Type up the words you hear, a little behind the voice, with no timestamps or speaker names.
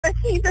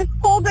Yes, he just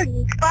pulled a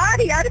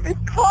body out of his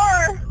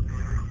car,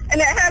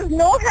 and it has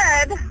no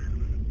head.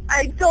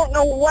 I don't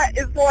know what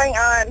is going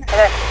on.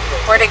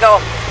 Where'd he go?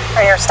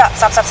 Right here, stop.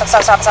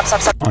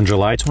 On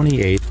July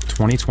 28,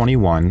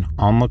 2021,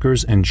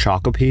 onlookers in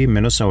Shakopee,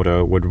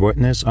 Minnesota would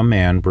witness a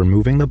man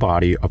removing the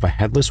body of a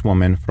headless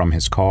woman from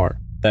his car.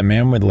 That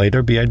man would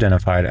later be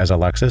identified as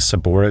Alexis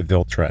Sabora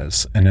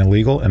Viltres, an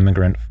illegal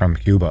immigrant from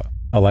Cuba.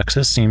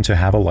 Alexis seemed to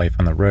have a life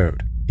on the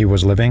road. He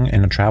was living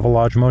in a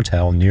Travelodge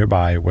motel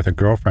nearby with a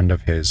girlfriend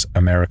of his,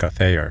 America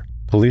Thayer.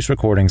 Police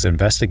recordings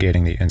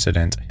investigating the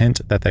incident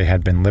hint that they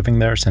had been living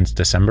there since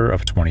December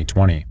of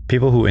 2020.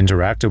 People who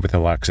interacted with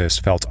Alexis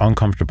felt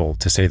uncomfortable,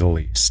 to say the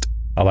least.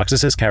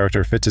 Alexis's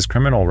character fits his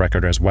criminal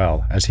record as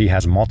well, as he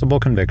has multiple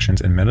convictions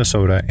in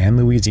Minnesota and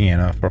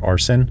Louisiana for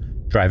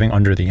arson, driving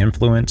under the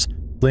influence,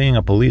 fleeing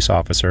a police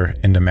officer,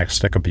 and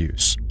domestic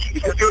abuse.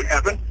 Did you see what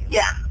happened?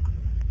 Yeah,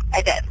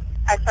 I did.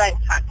 I tried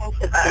talking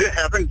to them. Did it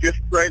happen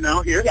just right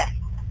now here? Yes.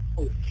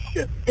 Oh,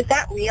 shit. Is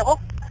that real?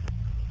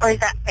 Or is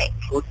that fake?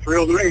 Looks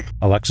real to me.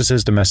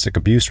 Alexis's domestic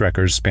abuse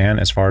records span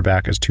as far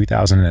back as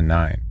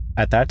 2009.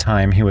 At that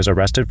time, he was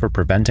arrested for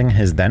preventing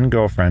his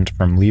then-girlfriend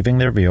from leaving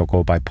their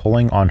vehicle by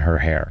pulling on her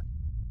hair.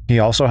 He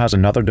also has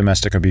another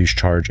domestic abuse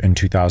charge in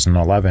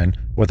 2011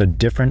 with a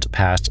different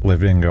past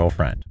living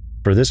girlfriend.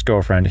 For this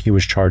girlfriend, he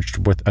was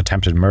charged with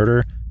attempted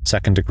murder,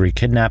 second-degree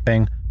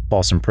kidnapping,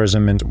 false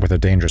imprisonment with a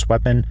dangerous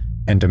weapon,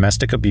 and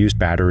domestic abuse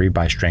battery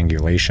by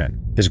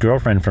strangulation. His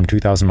girlfriend from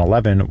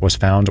 2011 was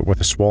found with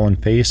a swollen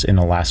face and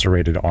a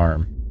lacerated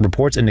arm.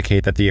 Reports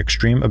indicate that the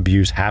extreme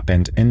abuse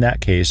happened in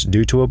that case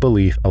due to a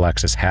belief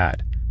Alexis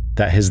had,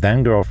 that his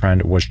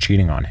then-girlfriend was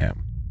cheating on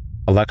him.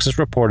 Alexis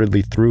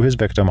reportedly threw his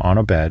victim on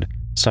a bed,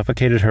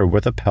 suffocated her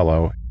with a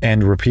pillow,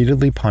 and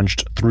repeatedly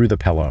punched through the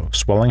pillow,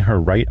 swelling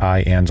her right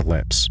eye and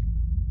lips.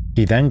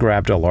 He then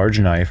grabbed a large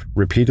knife,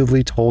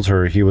 repeatedly told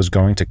her he was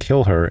going to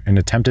kill her, and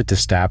attempted to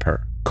stab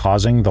her,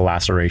 causing the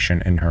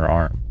laceration in her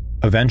arm.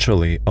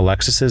 Eventually,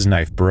 Alexis's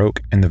knife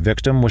broke and the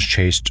victim was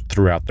chased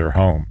throughout their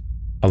home.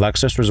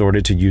 Alexis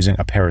resorted to using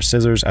a pair of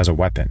scissors as a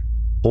weapon.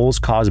 Holes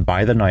caused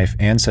by the knife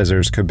and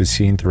scissors could be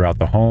seen throughout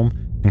the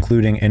home,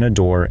 including in a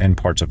door and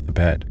parts of the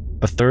bed.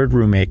 A third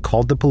roommate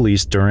called the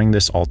police during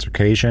this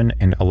altercation,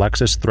 and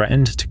Alexis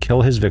threatened to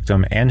kill his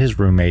victim and his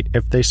roommate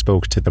if they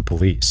spoke to the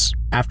police.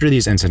 After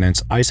these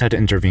incidents, ICE had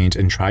intervened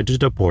and tried to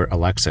deport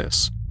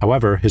Alexis.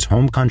 However, his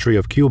home country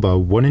of Cuba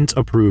wouldn't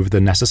approve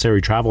the necessary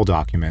travel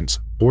documents,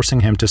 forcing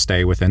him to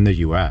stay within the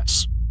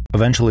US.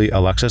 Eventually,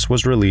 Alexis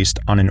was released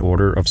on an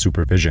order of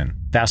supervision.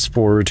 Fast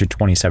forward to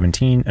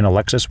 2017, and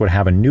Alexis would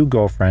have a new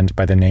girlfriend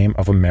by the name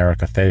of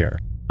America Thayer.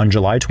 On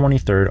July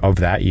 23rd of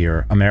that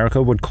year,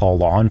 America would call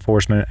law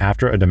enforcement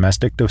after a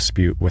domestic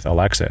dispute with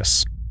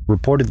Alexis.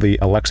 Reportedly,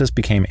 Alexis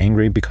became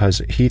angry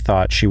because he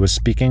thought she was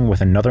speaking with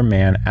another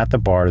man at the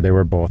bar they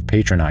were both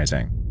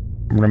patronizing.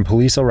 When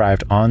police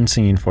arrived on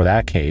scene for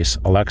that case,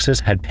 Alexis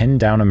had pinned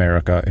down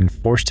America and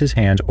forced his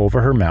hand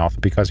over her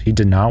mouth because he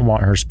did not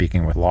want her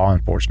speaking with law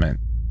enforcement.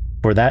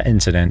 For that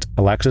incident,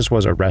 Alexis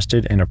was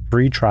arrested and a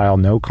pre-trial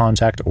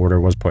no-contact order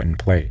was put in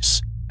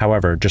place.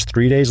 However, just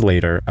 3 days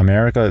later,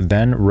 America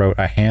then wrote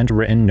a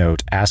handwritten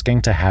note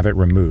asking to have it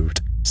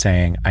removed,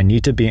 saying, "I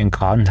need to be in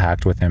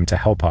contact with him to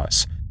help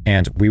us,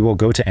 and we will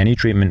go to any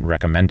treatment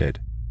recommended."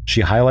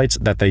 She highlights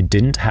that they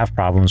didn't have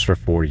problems for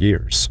 4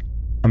 years.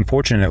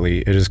 Unfortunately,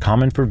 it is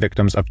common for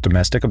victims of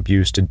domestic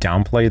abuse to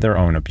downplay their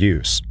own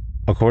abuse.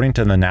 According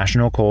to the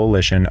National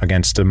Coalition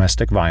Against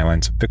Domestic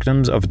Violence,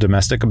 victims of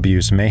domestic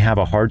abuse may have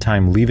a hard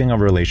time leaving a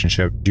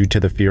relationship due to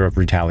the fear of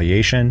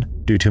retaliation,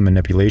 due to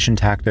manipulation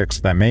tactics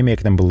that may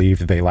make them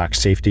believe they lack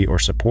safety or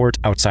support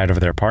outside of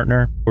their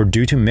partner, or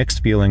due to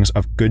mixed feelings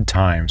of good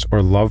times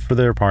or love for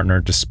their partner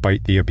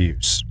despite the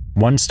abuse.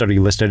 One study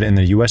listed in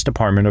the U.S.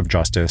 Department of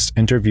Justice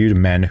interviewed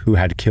men who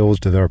had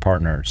killed their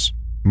partners.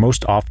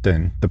 Most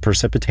often, the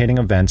precipitating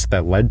events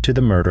that led to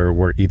the murder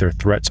were either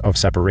threats of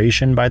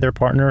separation by their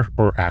partner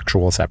or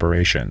actual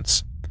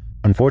separations.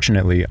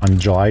 Unfortunately, on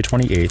July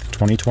 28,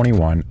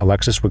 2021,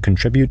 Alexis would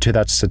contribute to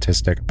that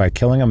statistic by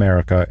killing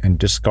America and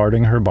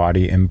discarding her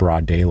body in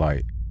broad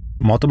daylight.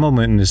 Multiple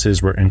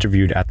witnesses were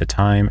interviewed at the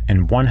time,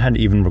 and one had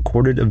even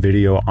recorded a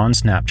video on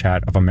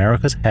Snapchat of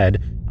America's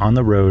head on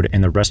the road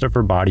and the rest of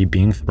her body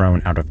being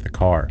thrown out of the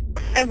car.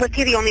 And was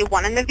he the only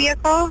one in the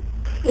vehicle?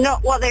 No,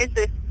 well, there's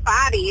this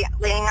body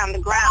laying on the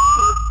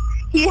ground.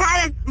 He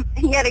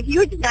had a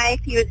huge knife.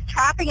 He was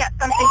chopping at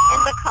something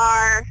in the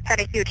car.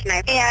 Had a huge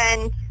knife.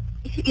 And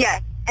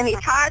yes, and he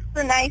tossed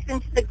the knife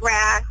into the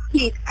grass.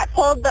 He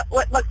pulled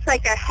what looks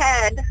like a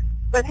head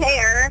with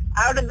hair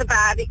out of the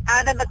car,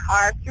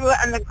 threw it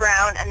on the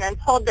ground, and then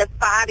pulled the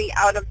body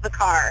out of the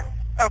car.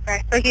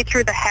 Okay, so he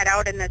threw the head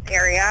out in this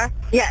area?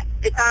 Yes,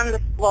 it's on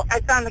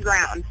the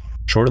ground.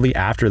 Shortly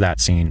after that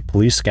scene,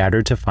 police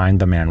scattered to find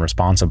the man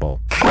responsible.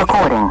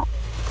 Recording.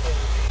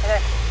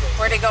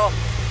 Where'd he go?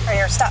 Right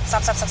here, stop.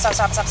 Get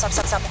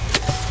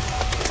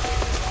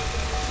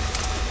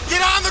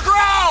on the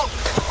ground!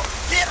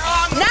 Get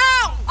on the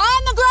Now!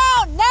 On the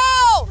ground!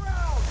 Now!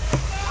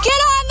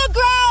 Get on the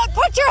ground!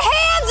 Put your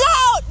hands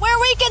out where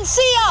we can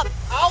see them!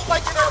 out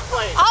like an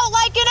airplane. Out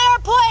like an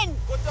airplane.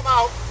 Put them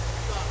out.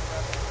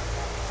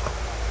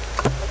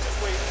 Let's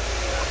just wait.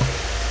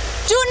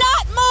 Do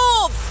not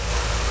move.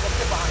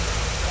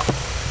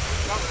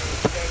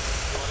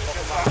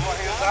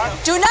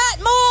 Do not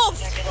move.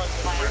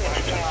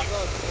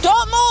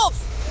 Don't move.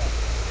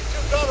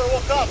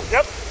 We'll come.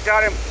 Yep,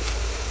 got him.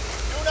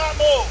 Do not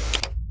move.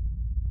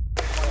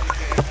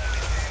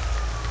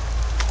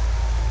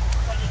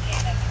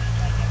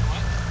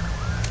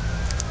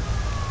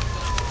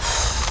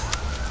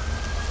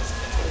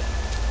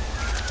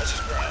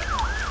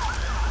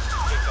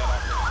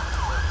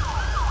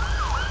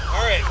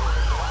 All right.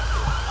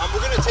 We're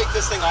going to take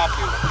this thing off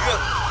you. Do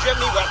you have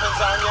any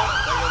weapons on you?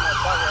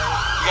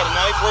 You got a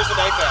knife? Where's the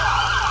knife at?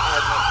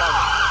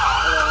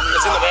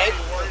 It's in the bag?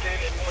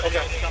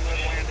 Okay.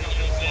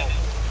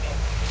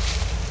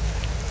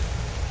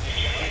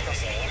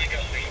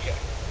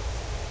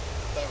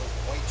 That was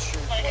white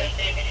shirt, white. I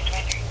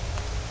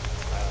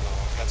don't know.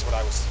 That's what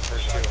I was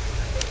heard too.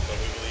 But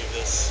we believe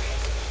this.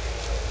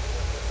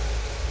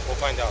 We'll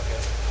find out. Yeah.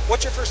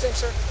 What's your first name,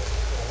 sir?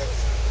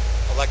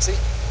 Alexi?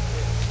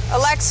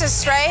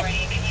 Alexis, right?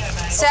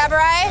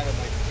 Saburai?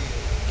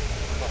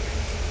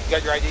 You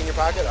got your ID in your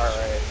pocket? All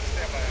right.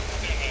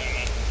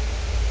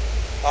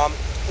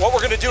 What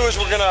we're gonna do is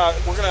we're gonna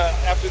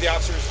after the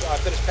officers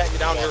finish patting you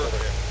down here,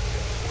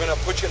 we're gonna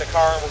put you in a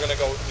car and we're gonna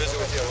go visit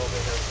with you a little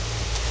bit here.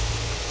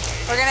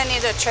 We're gonna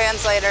need a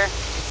translator.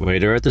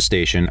 Later at the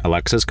station,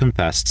 Alexis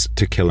confessed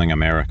to killing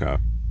America.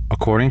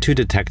 According to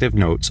detective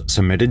notes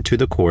submitted to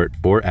the court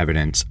for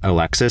evidence,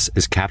 Alexis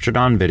is captured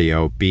on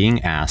video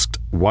being asked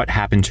what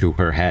happened to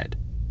her head,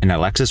 and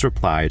Alexis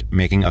replied,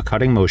 making a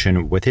cutting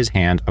motion with his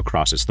hand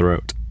across his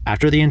throat.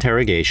 After the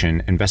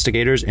interrogation,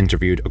 investigators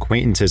interviewed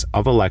acquaintances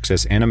of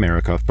Alexis and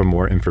America for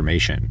more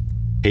information.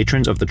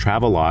 Patrons of the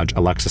travel lodge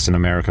Alexis and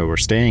America were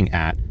staying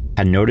at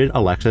had noted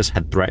Alexis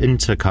had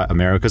threatened to cut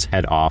America's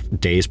head off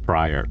days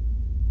prior.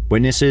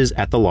 Witnesses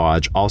at the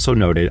lodge also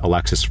noted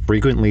Alexis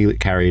frequently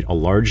carried a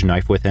large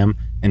knife with him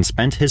and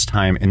spent his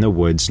time in the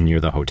woods near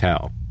the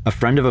hotel. A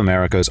friend of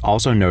America's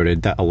also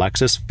noted that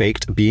Alexis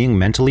faked being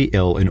mentally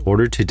ill in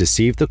order to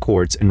deceive the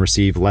courts and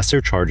receive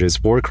lesser charges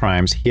for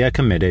crimes he had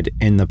committed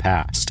in the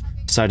past,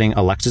 citing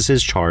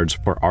Alexis's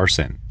charge for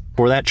arson.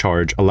 For that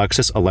charge,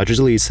 Alexis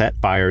allegedly set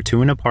fire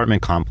to an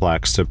apartment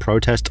complex to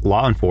protest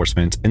law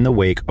enforcement in the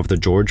wake of the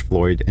George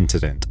Floyd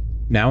incident.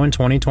 Now in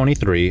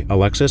 2023,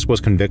 Alexis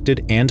was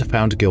convicted and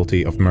found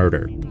guilty of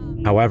murder.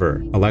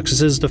 However,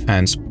 Alexis's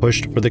defense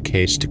pushed for the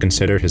case to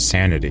consider his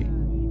sanity.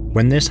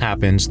 When this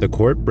happens, the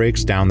court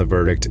breaks down the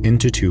verdict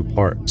into two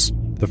parts.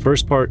 The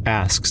first part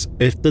asks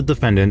if the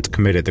defendant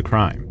committed the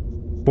crime.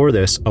 For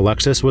this,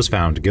 Alexis was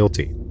found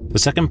guilty. The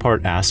second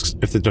part asks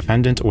if the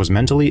defendant was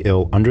mentally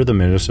ill under the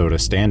Minnesota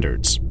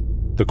standards.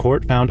 The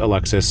court found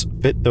Alexis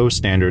fit those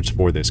standards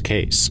for this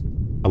case.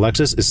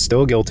 Alexis is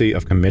still guilty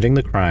of committing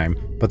the crime,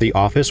 but the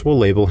office will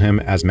label him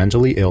as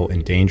mentally ill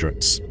and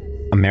dangerous.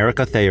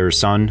 America Thayer's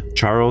son,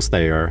 Charles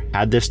Thayer,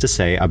 had this to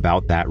say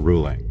about that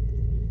ruling.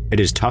 It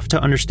is tough to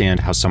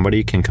understand how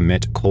somebody can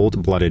commit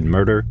cold-blooded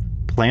murder,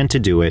 plan to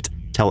do it,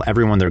 tell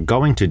everyone they're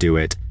going to do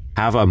it,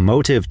 have a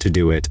motive to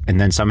do it, and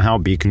then somehow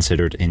be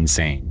considered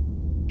insane.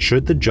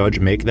 Should the judge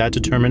make that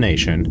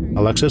determination,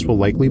 Alexis will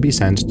likely be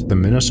sent to the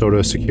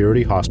Minnesota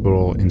Security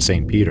Hospital in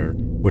St. Peter,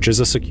 which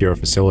is a secure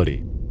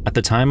facility. At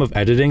the time of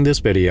editing this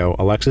video,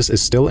 Alexis is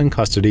still in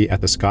custody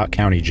at the Scott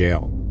County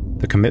Jail.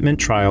 The commitment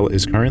trial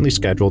is currently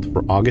scheduled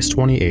for August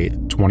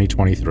 28,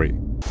 2023.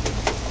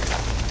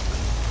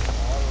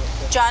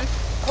 John,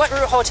 what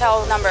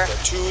hotel number?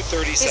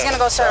 237. He's gonna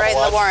go start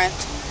writing the warrant.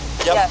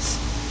 Yep. Yes.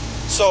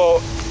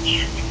 So,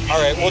 all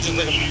right, we'll just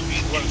let him.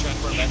 You want to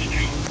transfer him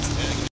back?